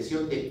la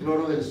excreción de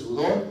cloro del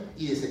sudor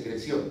y de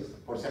secreciones,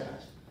 por si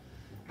acaso.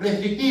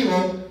 Restrictivo,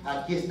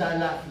 aquí está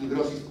la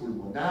fibrosis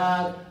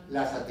pulmonar,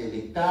 las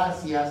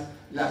atelectasias,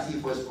 la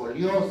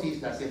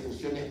sifoescoliosis, las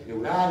efusiones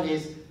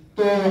pleurales,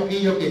 todo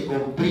aquello que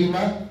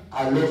comprima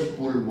a los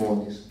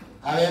pulmones.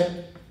 A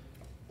ver,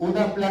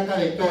 una placa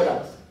de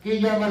tórax,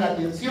 ¿qué llama la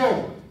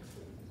atención?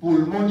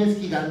 Pulmones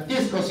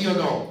gigantescos, ¿sí o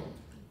no?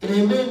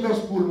 Tremendos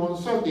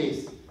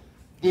pulmonzotes,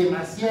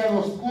 demasiado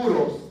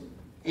oscuros,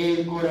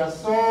 el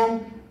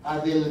corazón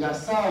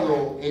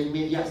adelgazado, el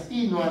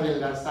mediastino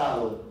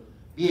adelgazado.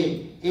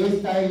 Bien,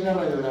 esta es la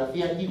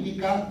radiografía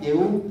típica de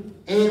un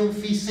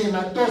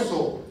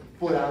enfisematoso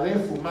por haber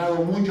fumado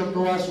mucho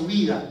toda su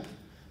vida.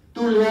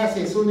 Tú le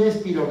haces una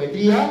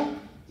espirometría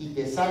y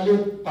te sale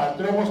un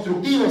patrón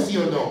obstructivo, ¿sí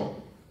o no?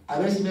 A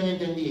ver si me han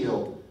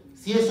entendido.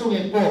 Si es un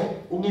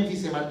EPOC, un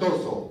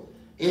enfisematoso,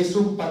 es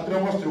un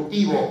patrón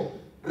obstructivo,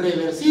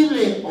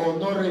 ¿reversible o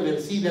no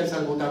reversible el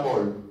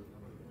salbutamol?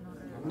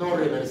 No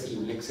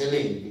reversible,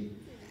 excelente.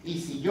 Y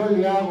si yo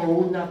le hago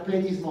una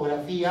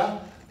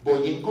pletismografía,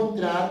 voy a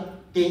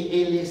encontrar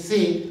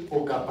TLC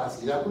o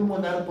capacidad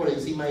pulmonar por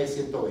encima de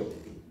 120.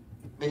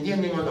 ¿Me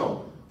entienden o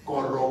no?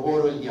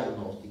 Corroboro el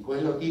diagnóstico.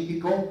 Es lo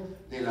típico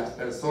de las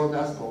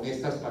personas con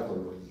estas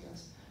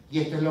patologías. Y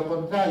esto es lo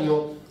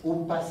contrario,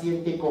 un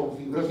paciente con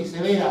fibrosis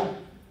severa,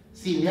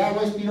 si le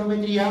hago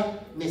espirometría,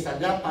 me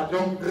saldrá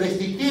patrón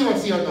restrictivo,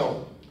 ¿sí o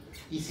no?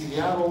 Y si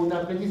le hago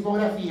una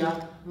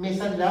pletismografía, me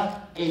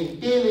saldrá el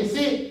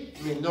TLC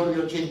menor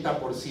de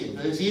 80%,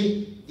 es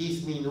decir,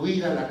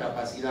 disminuida la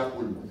capacidad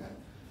pulmonar.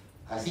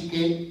 Así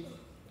que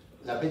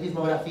la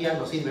pletismografía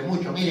nos sirve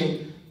mucho.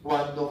 Miren,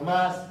 cuanto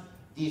más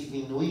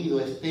disminuido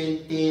esté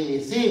el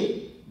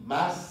TLC,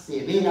 más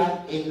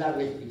severa es la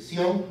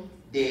restricción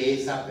de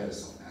esa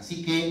persona.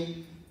 Así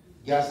que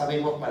ya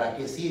sabemos para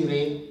qué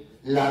sirve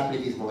la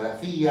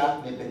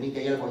pletismografía, me permite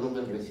hallar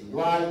volumen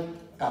residual,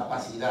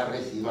 capacidad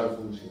residual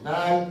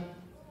funcional.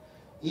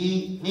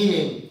 Y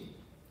miren,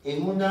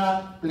 en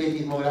una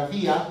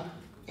pletismografía,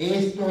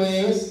 esto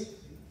es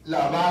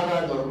la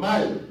barra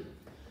normal.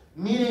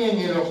 Miren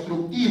el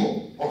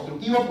obstructivo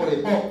por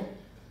EPOC.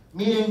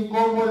 Miren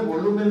cómo el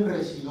volumen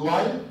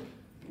residual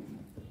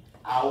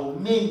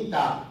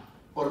aumenta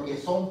porque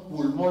son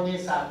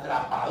pulmones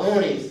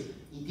atrapadores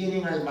y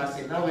tienen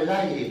almacenado el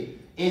aire.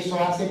 Eso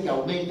hace que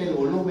aumente el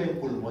volumen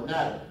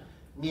pulmonar.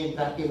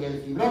 Mientras que en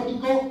el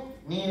fibrótico,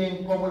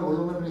 miren cómo el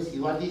volumen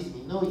residual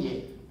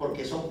disminuye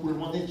porque son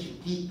pulmones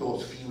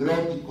chiquitos,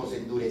 fibróticos,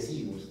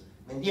 endurecidos.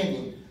 ¿Me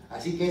entienden?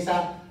 Así que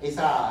esa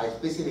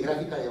especie de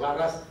gráfica de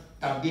barras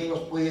también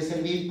nos puede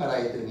servir para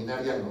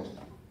determinar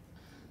diagnóstico.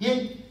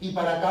 Bien, y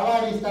para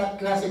acabar esta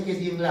clase que es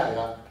bien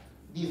larga,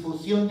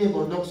 difusión de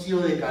monóxido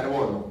de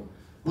carbono.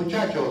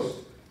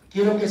 Muchachos,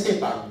 quiero que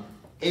sepan,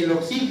 el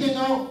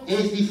oxígeno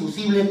es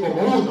difusible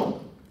como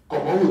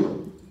uno.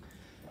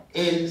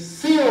 El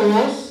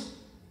CO2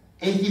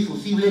 es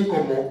difusible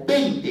como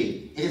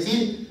 20, es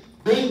decir,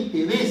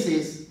 20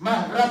 veces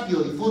más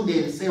rápido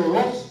difunde el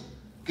CO2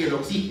 que el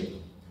oxígeno.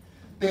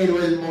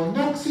 Pero el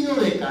monóxido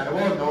de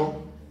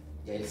carbono,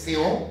 el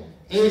CO,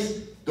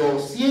 es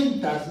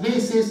 200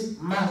 veces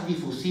más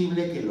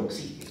difusible que el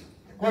oxígeno.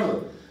 ¿De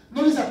acuerdo?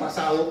 ¿No les ha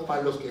pasado,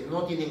 para los que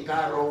no tienen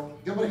carro?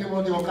 Yo, por ejemplo,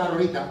 no tengo carro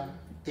ahorita.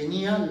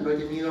 Lo he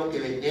tenido que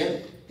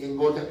vender,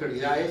 tengo otras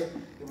prioridades,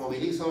 me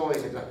movilizo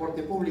en el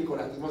transporte público,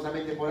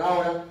 lastimosamente por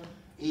ahora,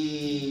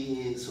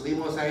 y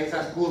subimos a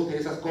esas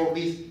scooters, esas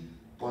combis,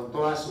 con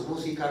toda su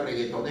música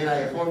reggaetonera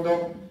de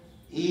fondo,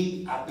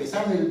 y a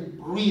pesar del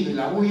ruido y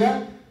la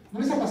bulla, ¿no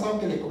les ha pasado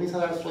que les comienza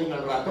a dar sueño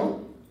al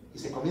rato? Y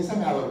se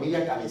comienzan a dormir y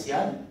a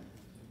cabecear.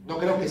 No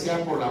creo que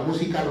sea por la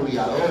música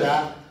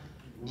arrulladora,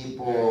 ni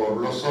por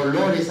los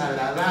olores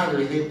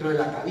agradables dentro de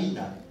la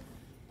cabina.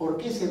 ¿Por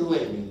qué se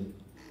duermen?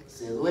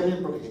 Se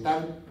duermen porque se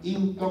están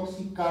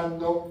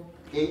intoxicando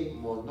de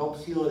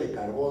monóxido de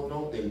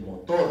carbono del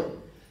motor.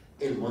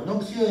 El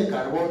monóxido de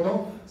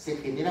carbono se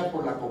genera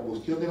por la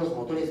combustión de los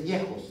motores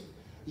viejos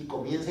y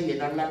comienza a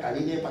llenar la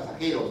cabina de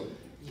pasajeros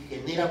y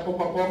genera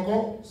poco a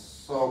poco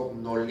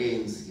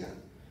somnolencia.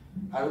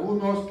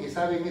 Algunos que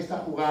saben esta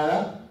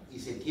jugada y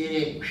se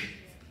quieren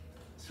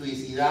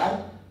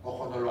suicidar,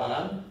 ojo, no lo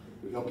hagan,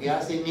 lo que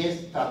hacen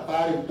es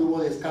tapar el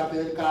tubo de escape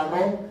del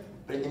carro,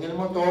 prenden el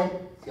motor,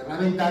 cierran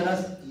las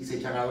ventanas y se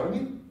echan a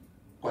dormir.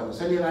 Cuando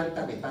se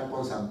levantan están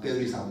con San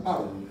Pedro y San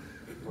Pablo,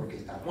 porque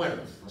están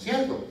muertos, ¿no es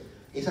cierto?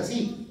 Es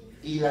así,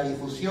 y la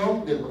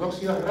difusión del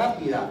monóxido es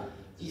rápida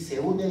y se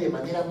une de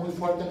manera muy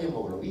fuerte a la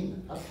hemoglobina,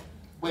 ¿no?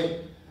 Bueno,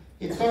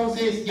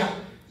 entonces ya,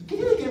 ¿y qué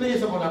tiene que ver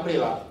eso con la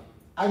prueba?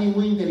 Alguien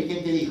muy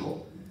inteligente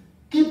dijo,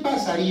 ¿qué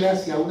pasaría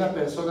si a una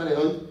persona le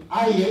doy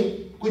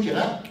aire, escuchen,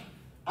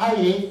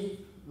 aire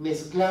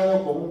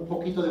mezclado con un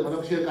poquito de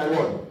monóxido de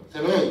carbono?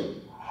 Se lo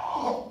doy.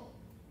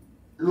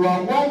 Lo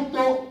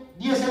aguanto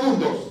 10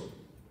 segundos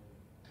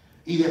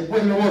y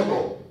después lo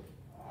boto.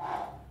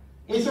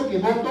 Eso que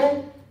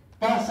boto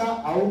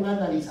pasa a un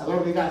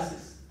analizador de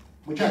gases.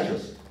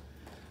 Muchachos,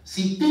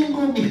 si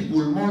tengo mis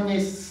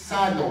pulmones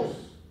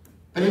sanos,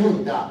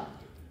 pregunta,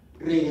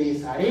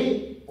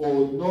 ¿regresaré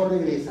o no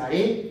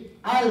regresaré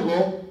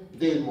algo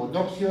del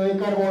monóxido de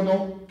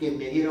carbono que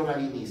me dieron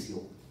al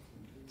inicio?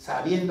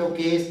 Sabiendo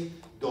que es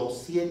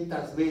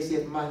 200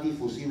 veces más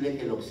difusible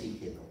que el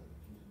oxígeno.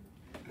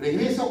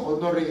 ¿Regreso o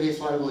no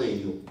regreso algo de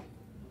ello?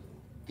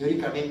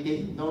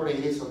 Teóricamente no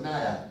regreso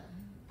nada,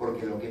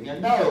 porque lo que me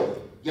han dado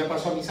ya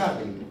pasó a mi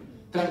sangre.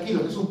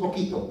 Tranquilo, es un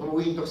poquito, no me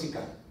voy a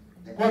intoxicar.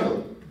 ¿De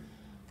acuerdo?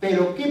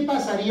 Pero ¿qué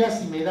pasaría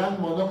si me dan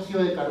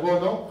monóxido de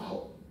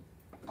carbono?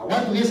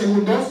 Aguanto 10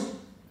 segundos,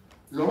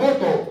 lo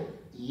boto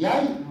y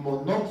hay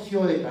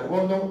monóxido de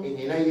carbono en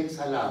el aire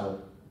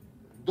exhalado.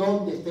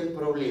 ¿Dónde está el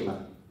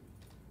problema?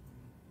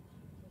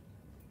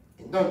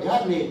 ¿En dónde?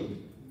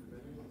 Hablen.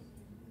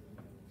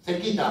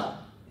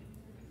 Cerquita.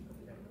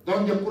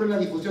 ¿Dónde ocurre la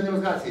difusión de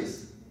los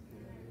gases?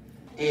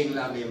 En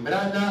la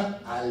membrana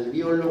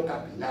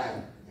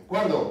alveolo-capilar. ¿De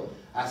acuerdo?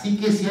 Así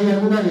que si hay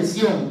alguna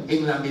lesión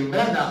en la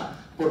membrana,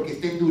 porque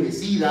está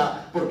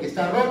endurecida, porque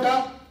está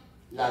rota,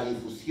 la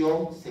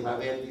difusión se va a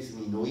ver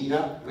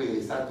disminuida,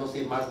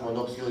 regresándose más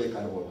monóxido de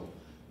carbono.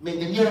 ¿Me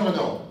entendieron o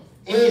no?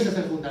 Ese es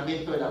el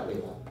fundamento de la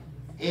prueba.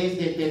 Es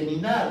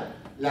determinar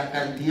la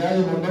cantidad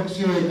de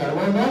monóxido de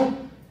carbono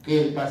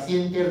que el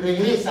paciente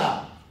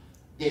regresa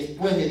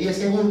después de 10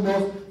 segundos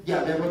de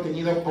haberlo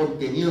tenido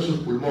contenido en sus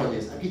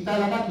pulmones. Aquí está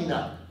la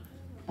máquina.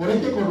 Por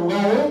este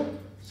corrugado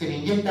se le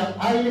inyecta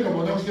aire con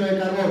monóxido de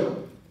carbono.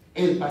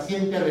 El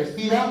paciente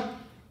respira,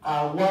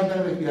 aguanta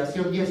la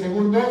respiración 10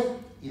 segundos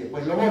y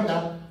después lo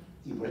bota.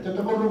 Y por este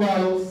otro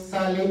corrugado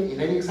sale el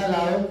aire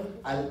exhalado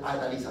al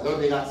analizador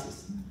de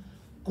gases.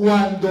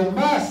 Cuando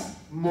más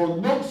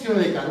monóxido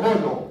de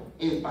carbono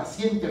el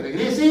paciente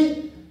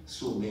regrese,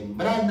 su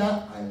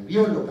membrana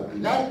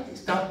alveolo-capilar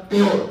está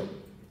peor.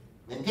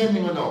 ¿Me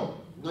entienden o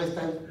no? No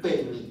están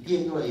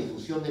permitiendo la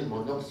difusión del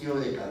monóxido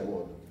de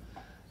carbono.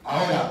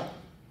 Ahora,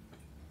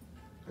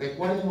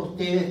 recuerden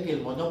ustedes que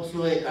el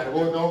monóxido de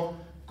carbono,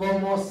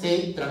 ¿cómo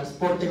se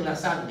transporta en la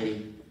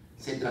sangre?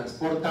 Se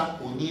transporta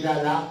unida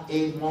a la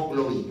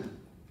hemoglobina,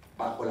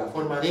 bajo la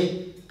forma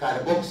de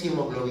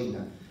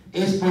carboxihemoglobina.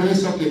 Es por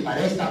eso que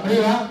para esta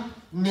prueba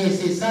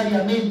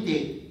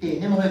necesariamente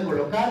tenemos que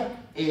colocar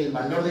el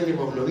valor de la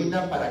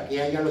hemoglobina para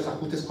que haya los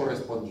ajustes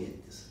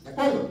correspondientes. ¿De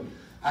acuerdo?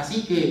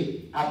 Así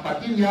que a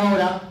partir de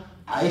ahora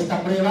a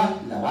esta prueba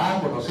la va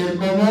a conocer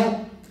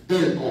como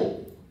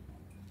DELCO.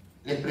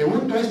 Les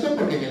pregunto esto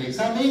porque en el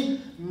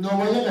examen no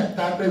vayan a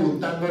estar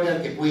preguntándole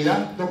al que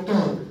cuida,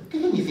 doctor, ¿qué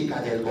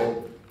significa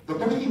DELCO?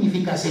 Doctor, ¿qué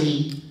significa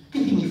CI? ¿Qué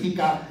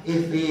significa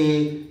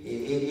FB?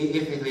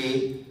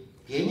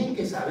 Tienen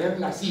que saber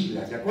las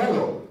siglas, ¿de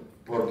acuerdo?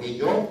 Porque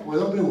yo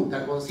puedo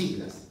preguntar con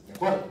siglas, ¿de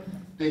acuerdo?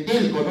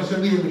 Entonces, delco, no se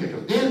olviden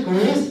muchachos, delco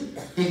es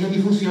la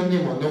difusión de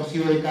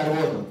monóxido de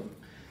carbono.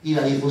 Y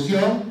la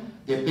difusión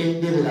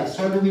depende de la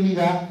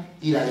solubilidad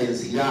y la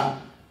densidad.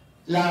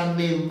 La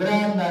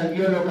membrana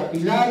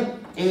alveolo-capilar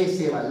es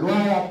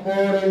evaluada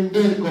por el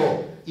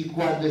delco y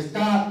cuando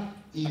está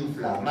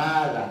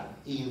inflamada,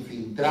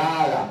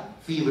 infiltrada,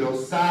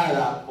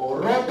 fibrosada o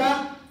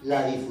rota,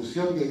 la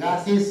difusión de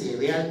gases se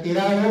ve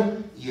alterado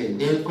y el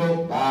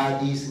delco va a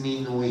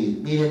disminuir.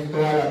 Miren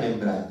toda la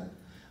membrana.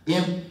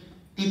 Bien,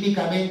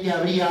 típicamente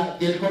habría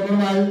delco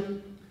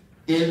normal,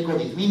 delco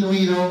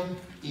disminuido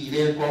y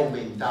delco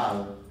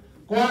aumentado.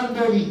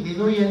 ¿Cuándo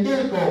disminuye el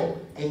delco?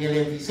 En el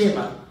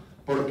enfisema,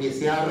 porque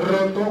se ha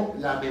roto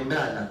la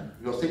membrana,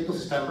 los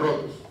septos están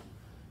rotos.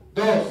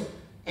 2.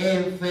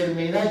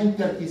 Enfermedad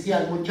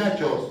intersticial,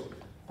 muchachos.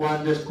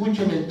 Cuando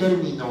escuchen el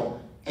término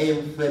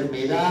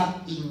enfermedad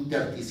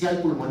intersticial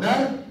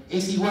pulmonar,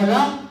 es igual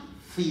a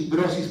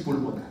fibrosis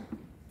pulmonar.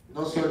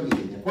 No se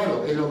olviden, ¿de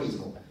acuerdo? Es lo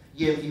mismo.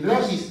 Y en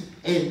fibrosis,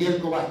 el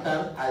delco va a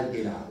estar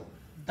alterado.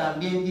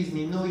 También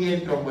disminuye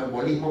el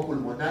tromboembolismo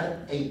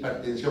pulmonar e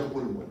hipertensión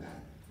pulmonar.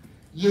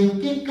 ¿Y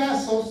en qué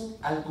casos,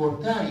 al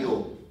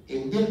contrario,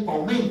 el delco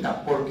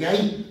aumenta? Porque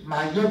hay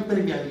mayor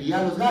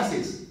permeabilidad a los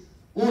gases.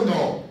 1.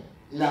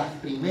 Las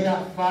primeras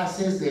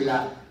fases de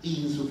la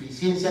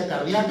insuficiencia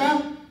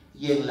cardíaca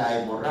y en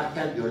la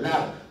hemorragia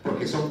alveolar,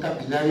 porque son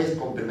capilares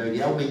con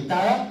permeabilidad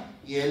aumentada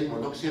y el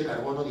monóxido de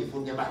carbono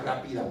difunde más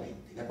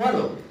rápidamente. ¿De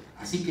acuerdo?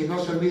 Así que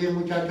no se olviden,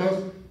 muchachos,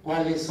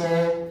 cuáles son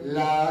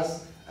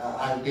las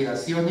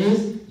alteraciones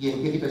y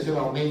en qué situación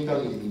aumenta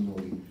o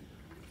disminuye.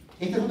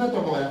 Esta es una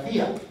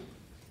tomografía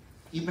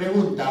y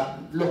pregunta,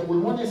 ¿los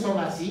pulmones son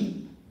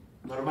así?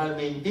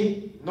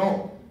 Normalmente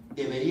no,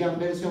 deberían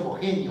verse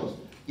homogéneos.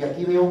 Y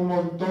aquí veo un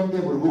montón de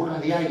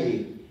burbujas de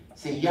aire.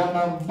 Se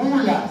llaman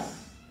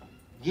bulas,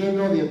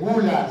 lleno de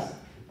bulas.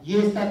 Y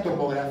esta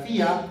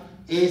tomografía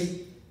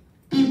es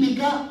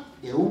típica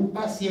de un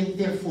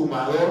paciente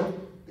fumador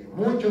de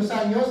muchos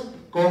años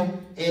con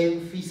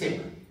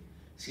enfisema.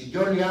 Si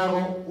yo le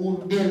hago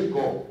un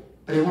delco,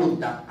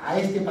 pregunta, a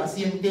este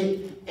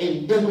paciente,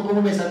 ¿el delco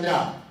cómo me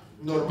saldrá?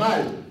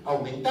 ¿Normal,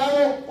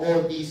 aumentado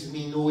o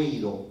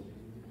disminuido?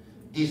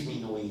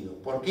 Disminuido.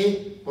 ¿Por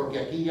qué? Porque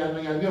aquí ya no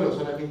hay alveolo,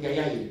 solamente hay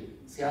aire.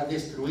 Se ha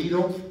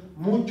destruido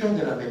mucho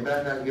de la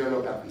membrana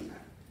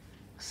alveolo-capilar.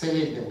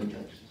 Excelente,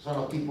 muchachos. Son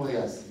los tipos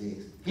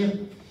de...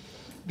 Bien.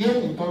 Bien,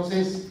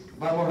 entonces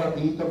vamos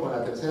rapidito con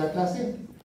la tercera clase.